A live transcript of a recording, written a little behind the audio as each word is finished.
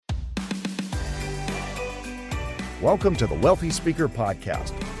Welcome to the Wealthy Speaker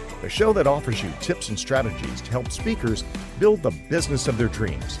Podcast, a show that offers you tips and strategies to help speakers build the business of their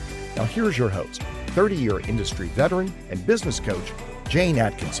dreams. Now here's your host, 30-year industry veteran and business coach, Jane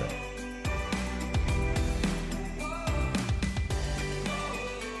Atkinson.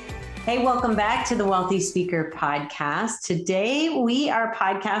 Hey, welcome back to the Wealthy Speaker Podcast. Today, we are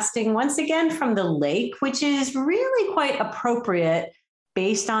podcasting once again from the lake, which is really quite appropriate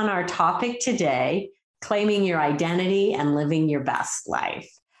based on our topic today, claiming your identity and living your best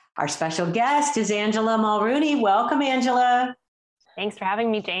life. Our special guest is Angela Mulrooney. Welcome, Angela. Thanks for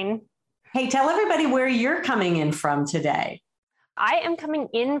having me, Jane. Hey, tell everybody where you're coming in from today. I am coming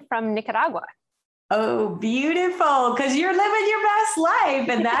in from Nicaragua. Oh, beautiful, because you're living your best life.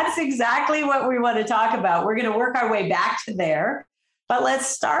 And that's exactly what we want to talk about. We're going to work our way back to there. But let's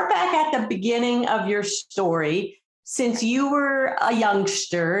start back at the beginning of your story. Since you were a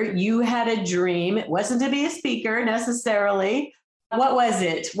youngster, you had a dream. It wasn't to be a speaker necessarily. What was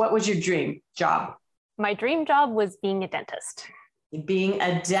it? What was your dream job? My dream job was being a dentist. Being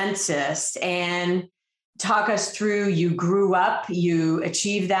a dentist. And talk us through, you grew up, you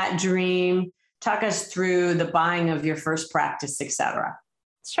achieved that dream. Talk us through the buying of your first practice, et cetera.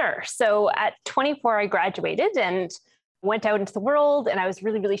 Sure. So at 24, I graduated and went out into the world, and I was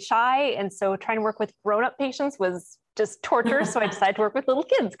really, really shy. And so trying to work with grown-up patients was just torture. So I decided to work with little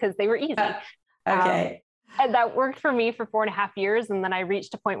kids because they were easy. Okay. And that worked for me for 4.5 years. And then I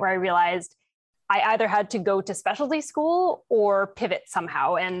reached a point where I realized I either had to go to specialty school or pivot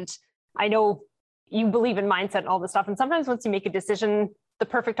somehow. And I know you believe in mindset and all this stuff. And sometimes once you make a decision, the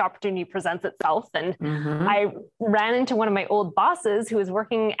perfect opportunity presents itself. And I ran into one of my old bosses who was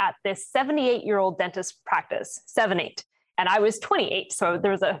working at this 78-year-old dentist practice, 7-8. And I was 28. So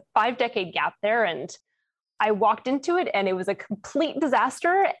there was a 5-decade gap there. And I walked into it and it was a complete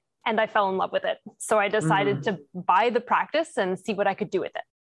disaster. And I fell in love with it. So I decided to buy the practice and see what I could do with it.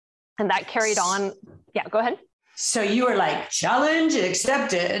 And that carried on. Yeah, go ahead. So you were like, challenge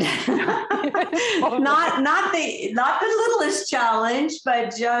accepted. not the littlest challenge,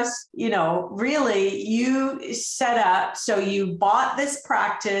 but just, really you set up. So you bought this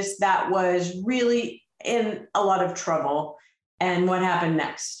practice that was really in a lot of trouble. And what happened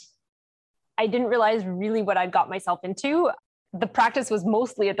next? I didn't realize really what I'd got myself into. The practice was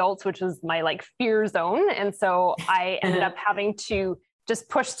mostly adults, which was my fear zone. And so I ended up having to just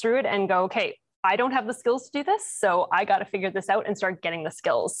push through it and go, okay, I don't have the skills to do this. So I got to figure this out and start getting the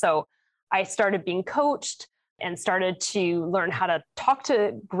skills. So I started being coached and started to learn how to talk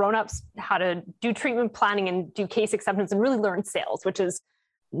to grownups, how to do treatment planning and do case acceptance and really learn sales, which is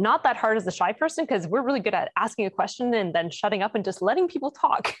not that hard as a shy person because we're really good at asking a question and then shutting up and just letting people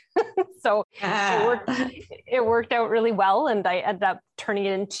talk. So it worked out really well. And I ended up turning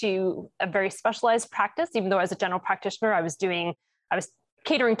it into a very specialized practice, even though as a general practitioner, I was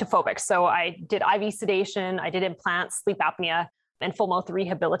catering to phobics. So I did IV sedation, I did implants, sleep apnea, and full mouth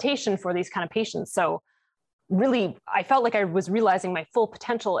rehabilitation for these kind of patients. So really, I felt like I was realizing my full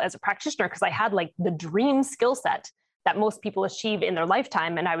potential as a practitioner because I had the dream skill set that most people achieve in their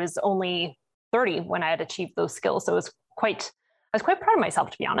lifetime. And I was only 30 when I had achieved those skills. So I was quite proud of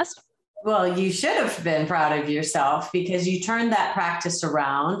myself, to be honest. Well, you should have been proud of yourself because you turned that practice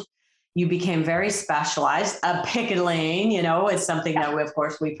around. You became very specialized. A picket lane, is something that we, of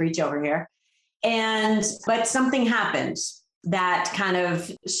course, we preach over here. But something happened that kind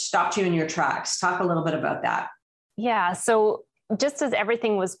of stopped you in your tracks. Talk a little bit about that. Yeah. So just as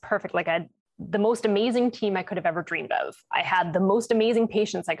everything was perfect, I had the most amazing team I could have ever dreamed of. I had the most amazing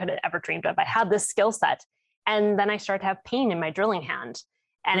patients I could have ever dreamed of. I had this skill set. And then I started to have pain in my drilling hand.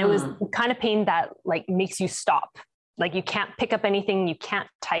 And it was the kind of pain that makes you stop. You can't pick up anything, you can't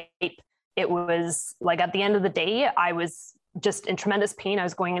type. It was at the end of the day, I was just in tremendous pain. I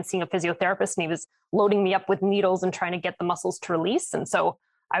was going and seeing a physiotherapist and he was loading me up with needles and trying to get the muscles to release. And so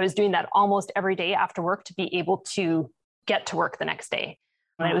I was doing that almost every day after work to be able to get to work the next day.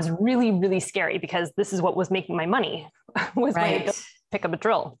 And it was really, really scary because this is what was making my money, was my ability to pick up a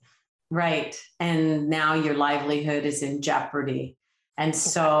drill. Right. And now your livelihood is in jeopardy. And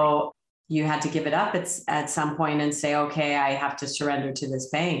so you had to give it up at some point and say, okay, I have to surrender to this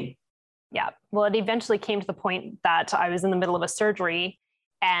pain. Yeah. Well, it eventually came to the point that I was in the middle of a surgery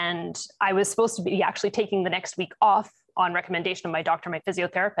and I was supposed to be actually taking the next week off on recommendation of my doctor, my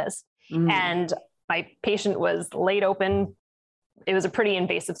physiotherapist. And my patient was laid open. It was a pretty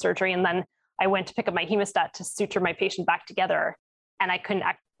invasive surgery. And then I went to pick up my hemostat to suture my patient back together. And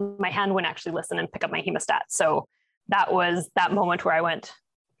my hand wouldn't actually listen and pick up my hemostat. So that was that moment where I went,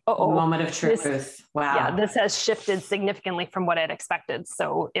 Moment of truth. Wow. Yeah, this has shifted significantly from what I'd expected.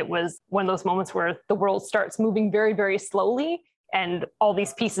 So it was one of those moments where the world starts moving very, very slowly. And all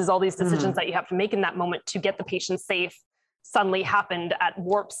these pieces, all these decisions that you have to make in that moment to get the patient safe suddenly happened at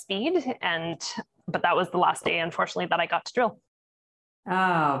warp speed. But that was the last day, unfortunately, that I got to drill.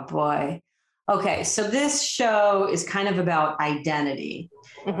 Oh, boy. Okay, so this show is kind of about identity.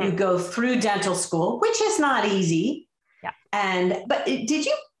 Mm-hmm. You go through dental school, which is not easy. Yeah. But did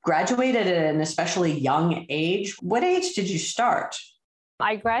you graduate at an especially young age? What age did you start?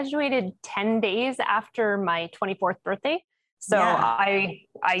 I graduated 10 days after my 24th birthday. So I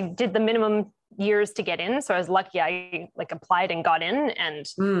did the minimum years to get in. So I was lucky. I applied and got in and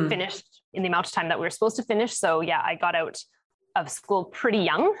finished in the amount of time that we were supposed to finish. So yeah, I got out of school pretty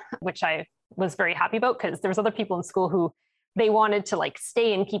young, which I was very happy about, because there was other people in school who they wanted to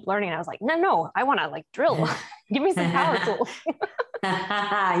stay and keep learning. And I was like, no, I want to drill. Give me some power tools.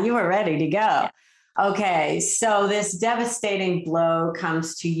 You were ready to go. Yeah. Okay. So this devastating blow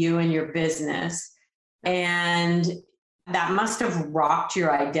comes to you and your business, and that must have rocked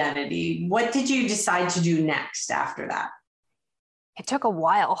your identity. What did you decide to do next after that? It took a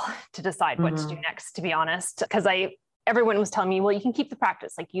while to decide what to do next, to be honest, because everyone was telling me, well, you can keep the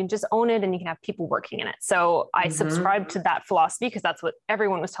practice, you can just own it and you can have people working in it. So I subscribed to that philosophy because that's what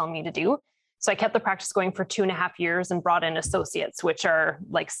everyone was telling me to do. So I kept the practice going for 2.5 years and brought in associates, which are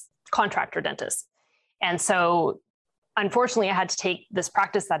contractor dentists. And so unfortunately, I had to take this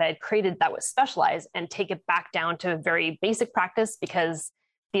practice that I had created that was specialized and take it back down to a very basic practice, because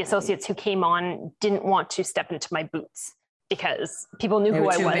the associates who came on didn't want to step into my boots, because people knew who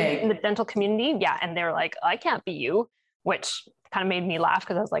I was in the dental community. Yeah. And they were like, I can't be you, which kind of made me laugh,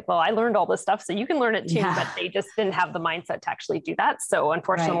 because I was like, well, I learned all this stuff, so you can learn it too. Yeah. But they just didn't have the mindset to actually do that. So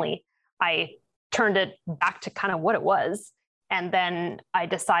unfortunately, I turned it back to kind of what it was. And then I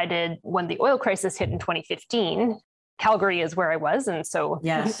decided, when the oil crisis hit in 2015, Calgary is where I was. And so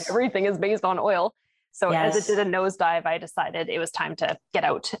everything is based on oil. So as it did a nosedive, I decided it was time to get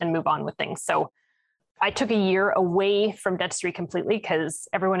out and move on with things. So I took a year away from dentistry completely, because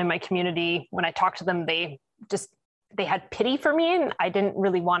everyone in my community, when I talked to them, they had pity for me, and I didn't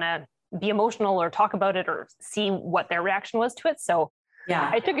really want to be emotional or talk about it or see what their reaction was to it. So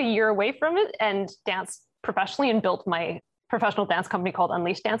I took a year away from it and danced professionally and built my professional dance company called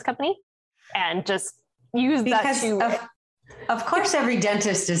Unleashed Dance Company, and just used that to... Of course, every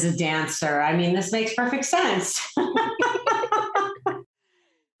dentist is a dancer. I mean, this makes perfect sense.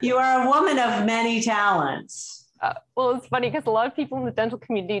 You are a woman of many talents. Well, it's funny because a lot of people in the dental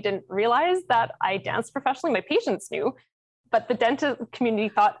community didn't realize that I danced professionally. My patients knew, but the dental community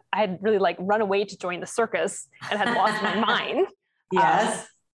thought I had really run away to join the circus and had lost my mind. Yes.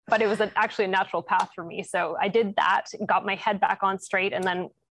 But it was actually a natural path for me. So I did that, got my head back on straight, and then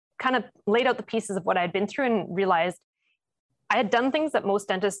kind of laid out the pieces of what I had been through and realized I had done things that most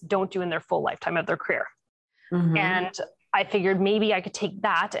dentists don't do in their full lifetime of their career. And I figured maybe I could take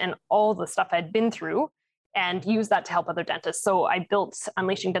that and all the stuff I'd been through and use that to help other dentists. So I built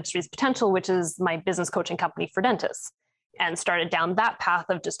Unleashing Dentistry's Potential, which is my business coaching company for dentists, and started down that path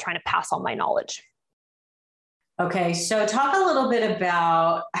of just trying to pass on my knowledge. Okay, so talk a little bit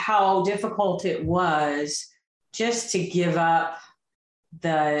about how difficult it was just to give up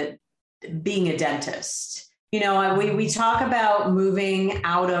being a dentist. We talk about moving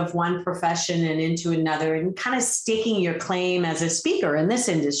out of one profession and into another and kind of staking your claim as a speaker in this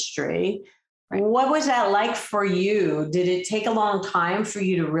industry. Right. What was that like for you? Did it take a long time for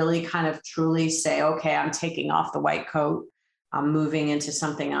you to really kind of truly say, okay, I'm taking off the white coat, I'm moving into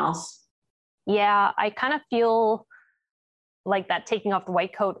something else? Yeah, I kind of feel like that taking off the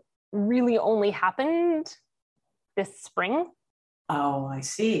white coat really only happened this spring. Oh, I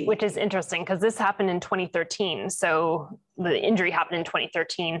see. Which is interesting because this happened in 2013. So the injury happened in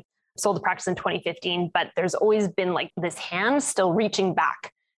 2013, sold the practice in 2015, but there's always been this hand still reaching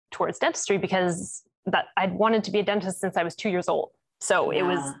back towards dentistry, because that I'd wanted to be a dentist since I was 2 years old. So it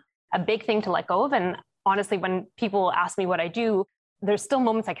was a big thing to let go of. And honestly, when people ask me what I do, there's still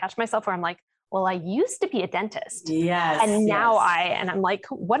moments I catch myself where I'm like, well, I used to be a dentist. Yes. And now and I'm like,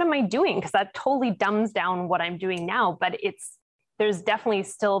 what am I doing? Because that totally dumbs down what I'm doing now. But there's definitely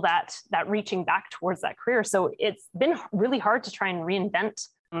still that reaching back towards that career. So it's been really hard to try and reinvent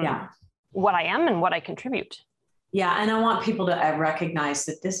what I am and what I contribute. Yeah. And I want people to recognize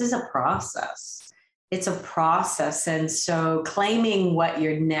that this is a process. It's a process. And so claiming what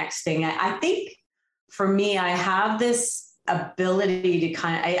your next thing, I think for me, I have this ability to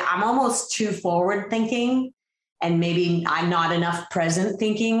I'm almost too forward thinking, and maybe I'm not enough present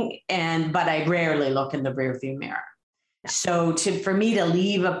thinking, but I rarely look in the rearview mirror. So for me to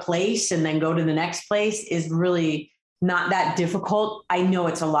leave a place and then go to the next place is really not that difficult. I know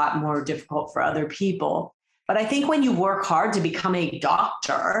it's a lot more difficult for other people, but I think when you work hard to become a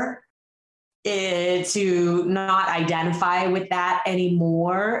doctor, to not identify with that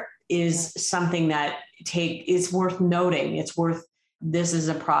anymore is something that is worth noting. This is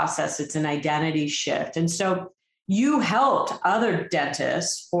a process. It's an identity shift. And so you helped other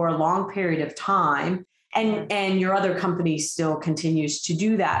dentists for a long period of time, and your other company still continues to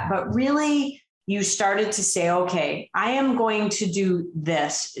do that. But really, you started to say, okay, I am going to do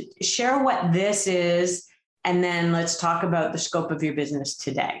this. Share what this is, and then let's talk about the scope of your business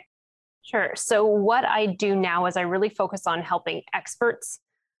today. Sure. So what I do now is I really focus on helping experts,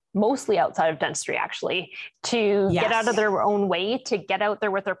 mostly outside of dentistry, actually, to get out of their own way, to get out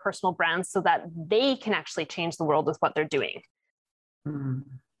there with their personal brands so that they can actually change the world with what they're doing. Mm.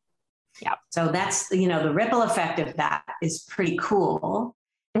 Yeah. So that's, the ripple effect of that is pretty cool.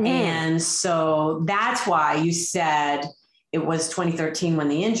 Mm-hmm. And so that's why you said it was 2013 when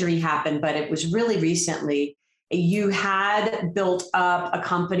the injury happened, but it was really recently. You had built up a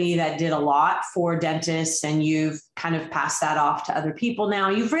company that did a lot for dentists, and you've kind of passed that off to other people now.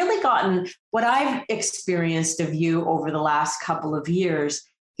 You've really gotten, what I've experienced of you over the last couple of years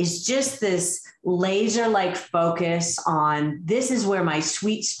is just this laser-like focus on, this is where my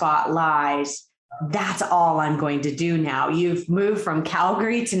sweet spot lies. That's all I'm going to do now. You've moved from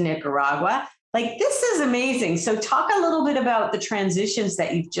Calgary to Nicaragua. Like, this is amazing. So talk a little bit about the transitions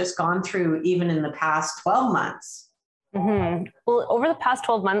that you've just gone through, even in the past 12 months. Mm-hmm. Well, over the past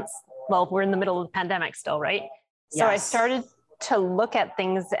 12 months, we're in the middle of the pandemic still, right? So I started to look at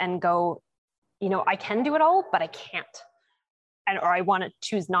things and go, I can do it all, but I can't. Or I want to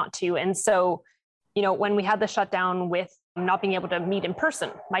choose not to. And so, when we had the shutdown with not being able to meet in person,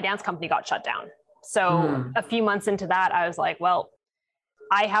 my dance company got shut down. So a few months into that, I was like, well,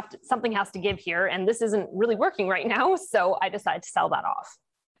 something has to give here. And this isn't really working right now. So I decided to sell that off.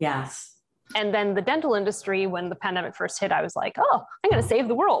 Yes. And then the dental industry, when the pandemic first hit, I was like, oh, I'm going to save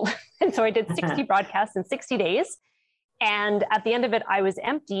the world. And so I did 60 broadcasts in 60 days. And at the end of it, I was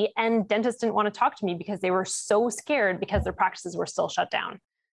empty, and dentists didn't want to talk to me because they were so scared because their practices were still shut down.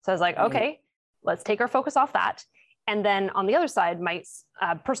 So I was like, okay, let's take our focus off that. And then on the other side, my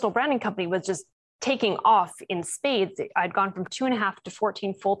personal branding company was just taking off in spades. I'd gone from 2.5 to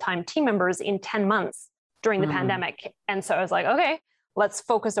 14 full-time team members in 10 months during the pandemic. And so I was like, okay, let's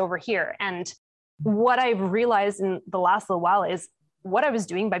focus over here. And what I've realized in the last little while is what I was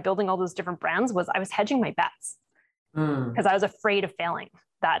doing by building all those different brands was I was hedging my bets because I was afraid of failing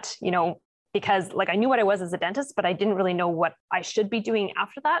that, because I knew what I was as a dentist, but I didn't really know what I should be doing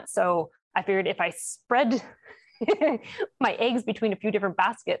after that. So I figured if I spread my eggs between a few different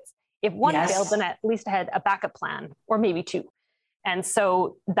baskets, if one failed, then at least I had a backup plan, or maybe two. And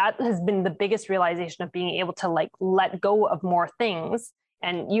so that has been the biggest realization of being able to let go of more things.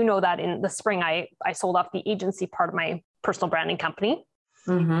 And that in the spring, I sold off the agency part of my personal branding company.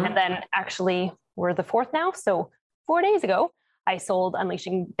 Mm-hmm. And then actually we're the 4th now. So 4 days ago, I sold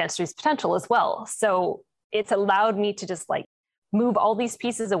Unleashing Dentistry's Potential as well. So it's allowed me to just move all these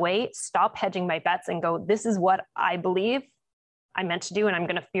pieces away, stop hedging my bets, and go, this is what I believe I meant to do, and I'm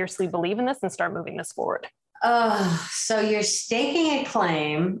going to fiercely believe in this and start moving this forward. So you're staking a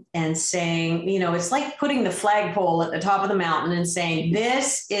claim and saying, it's like putting the flagpole at the top of the mountain and saying,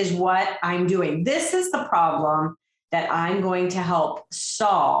 this is what I'm doing. This is the problem that I'm going to help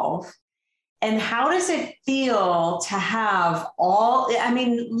solve. And how does it feel to have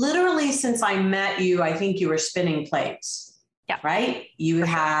literally since I met you, I think you were spinning plates. Yeah. Right? You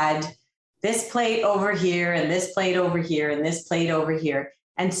had this plate over here and this plate over here and this plate over here.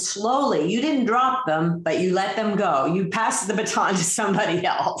 And slowly, you didn't drop them, but you let them go. You passed the baton to somebody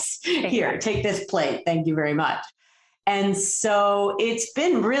else. Here, take this plate. Thank you very much. And so it's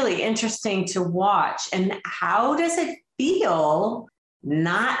been really interesting to watch. And how does it feel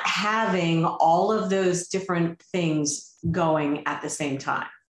not having all of those different things going at the same time?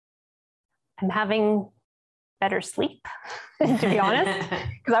 I'm having better sleep, to be honest,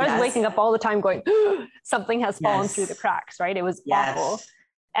 because I was waking up all the time going, something has fallen through the cracks, right? It was awful.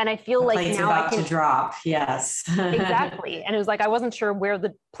 And I feel like now I can to drop. Yes, exactly. And it was I wasn't sure where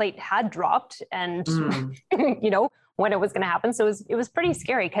the plate had dropped and, when it was going to happen. So it was pretty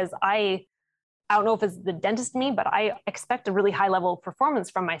scary because I don't know if it's the dentist in me, but I expect a really high level of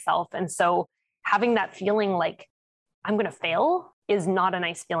performance from myself. And so having that feeling like I'm going to fail is not a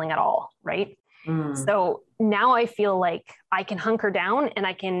nice feeling at all. Right. So now I feel like I can hunker down and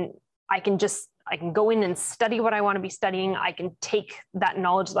I can go in and study what I want to be studying. I can take that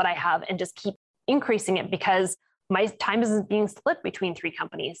knowledge that I have and just keep increasing it because my time isn't being split between 3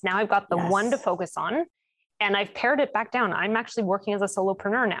 companies. Now I've got the one to focus on, and I've pared it back down. I'm actually working as a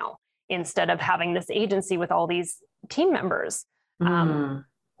solopreneur now instead of having this agency with all these team members,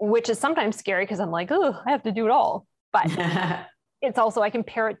 which is sometimes scary because I'm like, oh, I have to do it all. But it's also, I can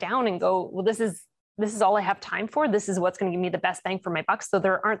pare it down and go, well, this is all I have time for. This is what's going to give me the best bang for my buck. So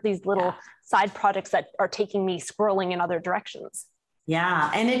there aren't these little side projects that are taking me squirreling in other directions.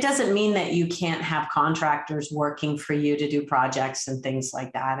 Yeah. And it doesn't mean that you can't have contractors working for you to do projects and things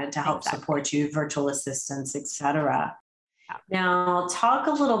like that, and to help support you, virtual assistants, et cetera. Yeah. Now, talk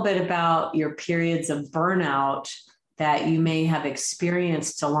a little bit about your periods of burnout that you may have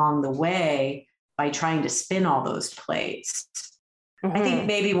experienced along the way by trying to spin all those plates. I think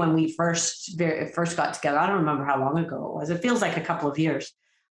maybe when we first got together, I don't remember how long ago it was. It feels like a couple of years.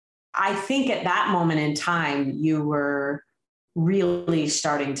 I think at that moment in time, you were really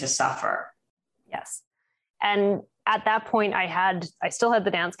starting to suffer. Yes. And at that point, I still had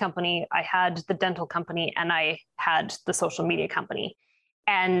the dance company, I had the dental company, and I had the social media company.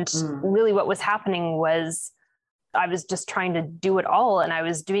 And really what was happening was I was just trying to do it all, and I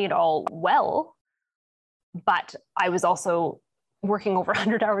was doing it all well, but I was also working over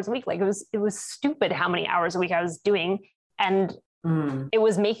 100 hours a week. Like it was stupid how many hours a week I was doing. And it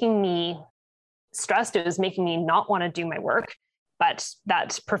was making me stressed. It was making me not want to do my work, but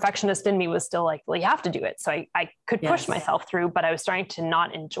that perfectionist in me was still like, well, you have to do it. So I could push myself through, but I was starting to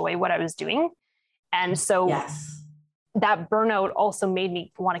not enjoy what I was doing. And so that burnout also made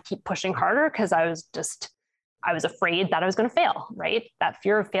me want to keep pushing harder, because I was afraid that I was going to fail, right? That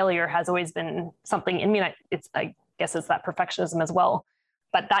fear of failure has always been something in me. I guess it's that perfectionism as well,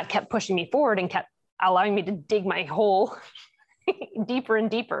 but that kept pushing me forward and kept allowing me to dig my hole deeper and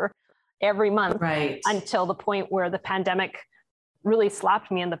deeper every month, until the point where the pandemic really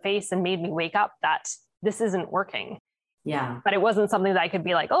slapped me in the face and made me wake up that this isn't working. Yeah. But it wasn't something that I could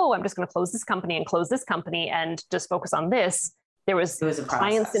be like, oh, I'm just going to close this company and just focus on this. There was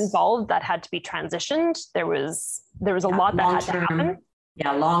clients involved that had to be transitioned. There was a lot that had to happen.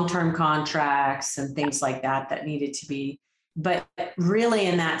 Yeah, long-term contracts and things like that needed to be. But really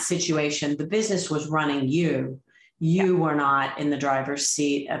in that situation, the business was running you. You were not in the driver's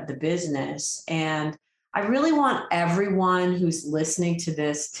seat of the business. And I really want everyone who's listening to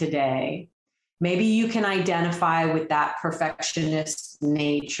this today, maybe you can identify with that perfectionist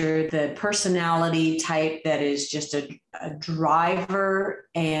nature, the personality type that is just a driver,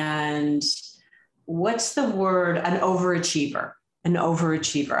 and what's the word? An overachiever.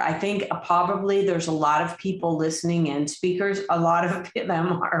 I think probably there's a lot of people listening in, speakers, a lot of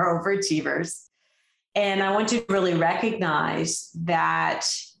them are overachievers. And I want you to really recognize that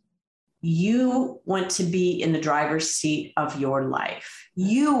you want to be in the driver's seat of your life.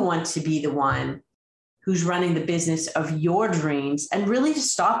 You want to be the one who's running the business of your dreams, and really to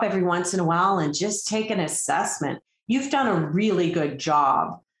stop every once in a while and just take an assessment. You've done a really good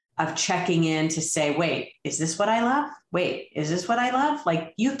job of checking in to say, wait, is this what I love? Wait, is this what I love?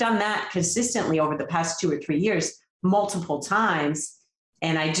 Like, you've done that consistently over the past 2 or 3 years, multiple times.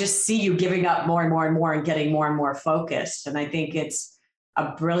 And I just see you giving up more and more and more and getting more and more focused. And I think it's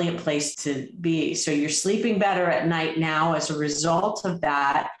a brilliant place to be. So you're sleeping better at night now as a result of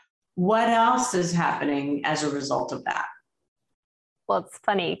that. What else is happening as a result of that? Well, it's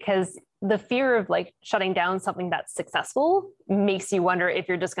funny because the fear of like shutting down something that's successful makes you wonder if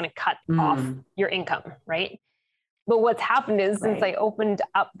you're just going to cut off your income, right? But what's happened is since I opened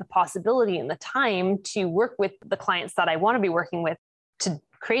up the possibility and the time to work with the clients that I want to be working with to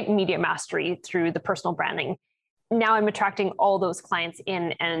create media mastery through the personal branding, now I'm attracting all those clients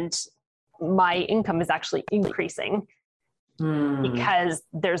in, and my income is actually increasing because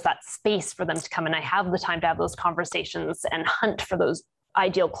there's that space for them to come in. I have the time to have those conversations and hunt for those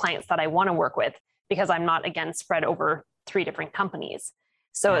ideal clients that I want to work with, because I'm not, again, spread over 3 different companies.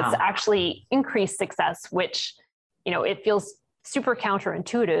 So it's actually increased success, which, you know, it feels super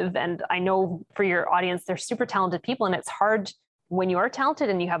counterintuitive. And I know for your audience, they're super talented people, and it's hard when you are talented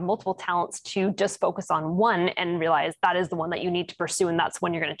and you have multiple talents to just focus on one and realize that is the one that you need to pursue. And that's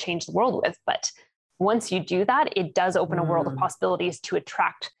when you're going to change the world with. But once you do that, it does open a world of possibilities to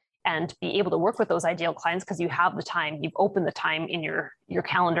attract and be able to work with those ideal clients, because you have the time, you've opened the time in your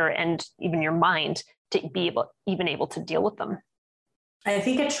calendar and even your mind to be able to deal with them. I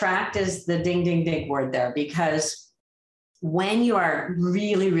think attract is the ding, ding, ding word there, because when you are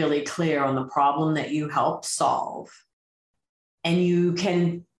really, really clear on the problem that you help solve, and you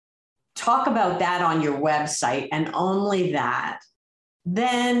can talk about that on your website and only that,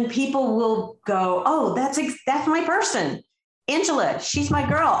 then people will go, oh, that's my person. Angela, she's my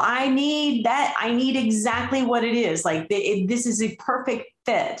girl. I need that. I need exactly what it is. Like this is a perfect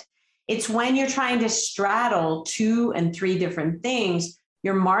fit. It's when you're trying to straddle 2 and 3 different things,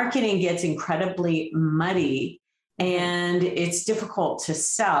 your marketing gets incredibly muddy and it's difficult to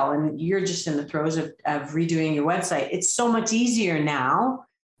sell. And you're just in the throes of redoing your website. It's so much easier now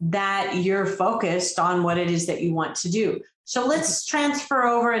that you're focused on what it is that you want to do. So let's transfer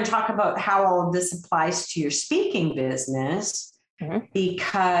over and talk about how all of this applies to your speaking business,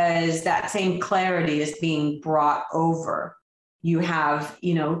 because that same clarity is being brought over. You have,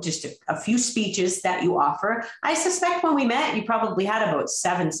 just a few speeches that you offer. I suspect when we met, you probably had about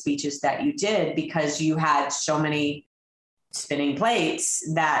 7 speeches that you did because you had so many spinning plates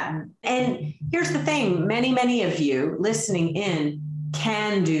and here's the thing, many of you listening in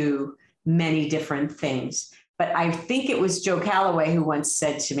can do many different things. But I think it was Joe Calloway who once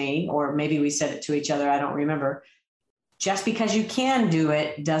said to me, or maybe we said it to each other, I don't remember, just because you can do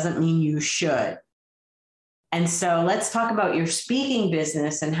it doesn't mean you should. And so let's talk about your speaking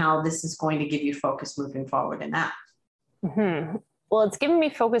business and how this is going to give you focus moving forward in that. Well, it's given me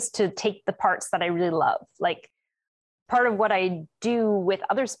focus to take the parts that I really love. Like part of what I do with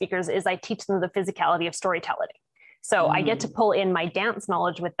other speakers is I teach them the physicality of storytelling. So I get to pull in my dance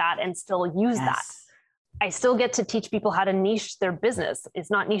knowledge with that and still use that. I still get to teach people how to niche their business.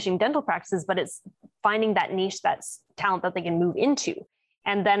 It's not niching dental practices, but it's finding that niche, that's talent that they can move into.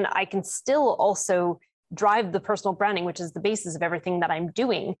 And then I can still also drive the personal branding, which is the basis of everything that I'm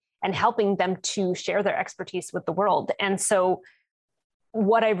doing, and helping them to share their expertise with the world. And so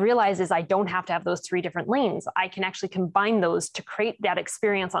what I've realized is I don't have to have those 3 different lanes. I can actually combine those to create that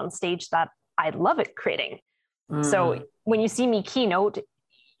experience on stage that I love it creating. So when you see me keynote,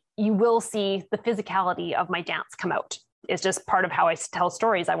 you will see the physicality of my dance come out. It's just part of how I tell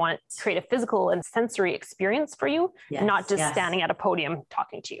stories. I want to create a physical and sensory experience for you, not just standing at a podium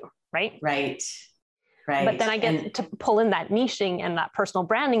talking to you, right? Right. But then I get to pull in that niching and that personal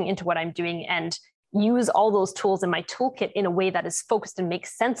branding into what I'm doing and use all those tools in my toolkit in a way that is focused and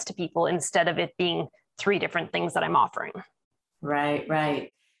makes sense to people instead of it being 3 different things that I'm offering.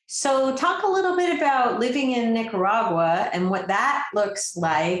 Right. So talk a little bit about living in Nicaragua and what that looks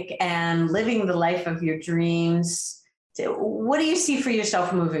like and living the life of your dreams. What do you see for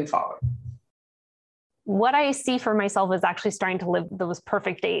yourself moving forward? What I see for myself is actually starting to live those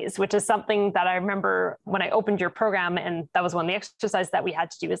perfect days, which is something that I remember when I opened your program. And that was one of the exercises that we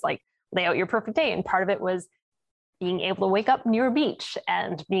had to do, is like lay out your perfect day. And part of it was being able to wake up near a beach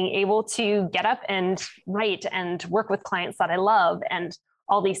and being able to get up and write and work with clients that I love and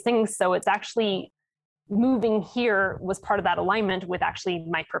all these things. So it's actually moving here was part of that alignment with actually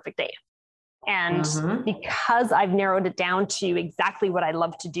my perfect day. And because I've narrowed it down to exactly what I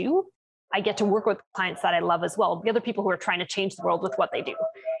love to do, I get to work with clients that I love as well, the other people who are trying to change the world with what they do.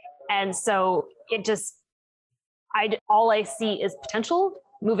 And so it just, all I see is potential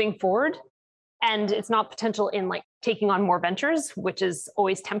moving forward. And it's not potential in like taking on more ventures, which is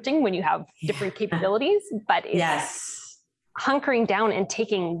always tempting when you have different capabilities, but it's hunkering down and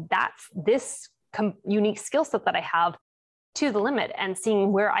taking this unique skill set that I have to the limit and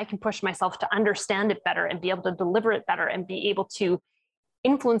seeing where I can push myself to understand it better and be able to deliver it better and be able to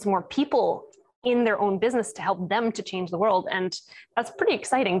influence more people in their own business to help them to change the world. And that's pretty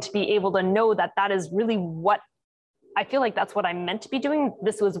exciting to be able to know that that is really what I feel like that's what I'm meant to be doing.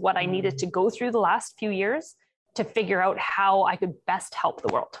 This was what I needed to go through the last few years to figure out how I could best help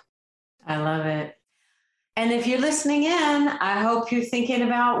the world. I love it. And if you're listening in, I hope you're thinking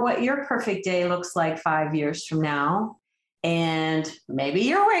about what your perfect day looks like 5 years from now. And maybe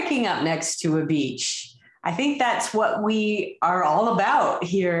you're waking up next to a beach. I think that's what we are all about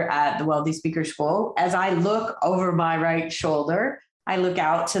here at the Wealthy Speaker School. As I look over my right shoulder, I look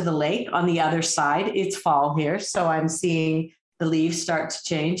out to the lake on the other side. It's fall here, so I'm seeing the leaves start to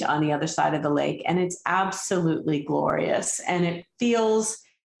change on the other side of the lake, and it's absolutely glorious. And it feels,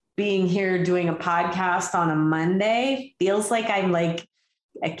 being here doing a podcast on a Monday, feels like I'm like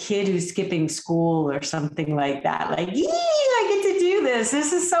a kid who's skipping school or something like that. Like, yee, I get to do this.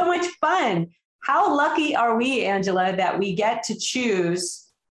 This is so much fun. How lucky are we, Angela, that we get to choose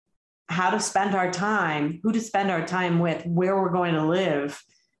how to spend our time, who to spend our time with, where we're going to live.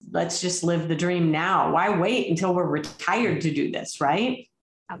 Let's just live the dream now. Why wait until we're retired to do this, right?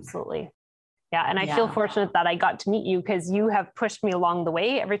 Absolutely. Yeah. And I feel fortunate that I got to meet you because you have pushed me along the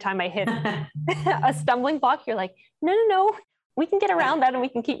way. Every time I hit a stumbling block, you're like, no, we can get around that and we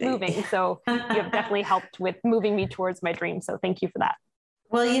can keep moving. So you have definitely helped with moving me towards my dream. So thank you for that.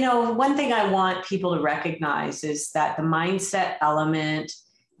 Well, one thing I want people to recognize is that the mindset element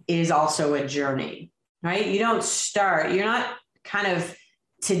is also a journey. right? You don't start. You're not kind of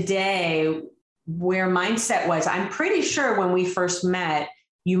today where mindset was. I'm pretty sure when we first met,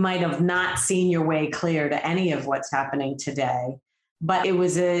 you might have not seen your way clear to any of what's happening today, but it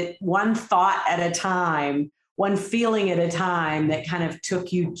was a one thought at a time, one feeling at a time that kind of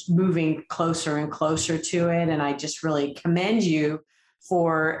took you moving closer and closer to it. And I just really commend you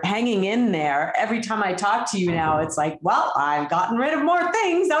for hanging in there. Every time I talk to you now, it's like, well, I've gotten rid of more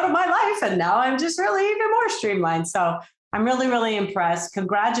things out of my life, and now I'm just really even more streamlined. So I'm really, really impressed.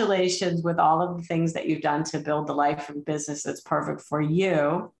 Congratulations with all of the things that you've done to build the life and business that's perfect for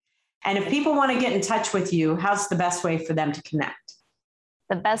you. And if people want to get in touch with you, how's the best way for them to connect?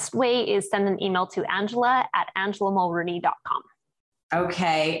 The best way is send an email to angela@angelamulrooney.com.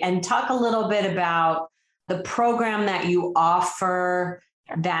 Okay. And talk a little bit about the program that you offer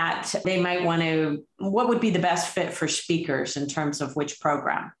that they might want to, what would be the best fit for speakers in terms of which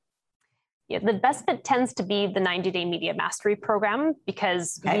program? Yeah, the best fit tends to be the 90-day media mastery program,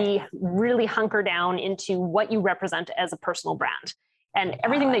 because we really hunker down into what you represent as a personal brand. And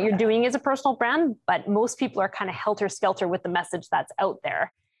everything that you're doing is a personal brand, but most people are kind of helter-skelter with the message that's out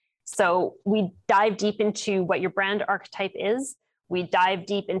there. So we dive deep into what your brand archetype is. We dive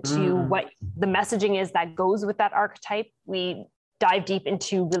deep into what the messaging is that goes with that archetype. We dive deep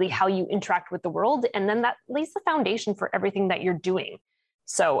into really how you interact with the world. And then that lays the foundation for everything that you're doing.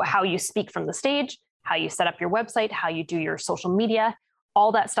 So how you speak from the stage, how you set up your website, how you do your social media,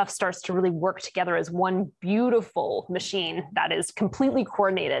 all that stuff starts to really work together as one beautiful machine that is completely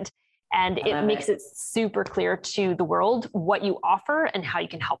coordinated. And it makes it super clear to the world what you offer and how you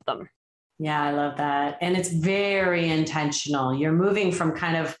can help them. Yeah, I love that. And it's very intentional. You're moving from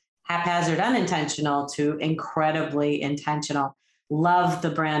kind of haphazard, unintentional to incredibly intentional. Love the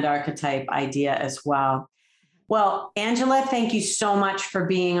brand archetype idea as well. Well, Angela, thank you so much for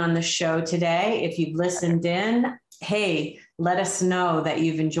being on the show today. If you've listened in, hey, let us know that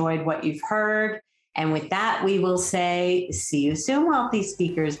you've enjoyed what you've heard. And with that, we will say, see you soon, wealthy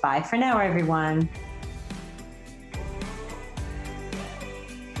speakers. Bye for now, everyone.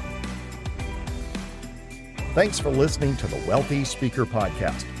 Thanks for listening to the Wealthy Speaker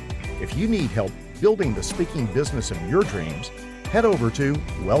Podcast. If you need help building the speaking business of your dreams, head over to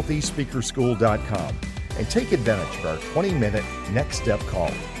wealthyspeakerschool.com and take advantage of our 20-minute next step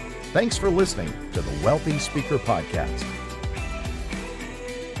call. Thanks for listening to the Wealthy Speaker Podcast.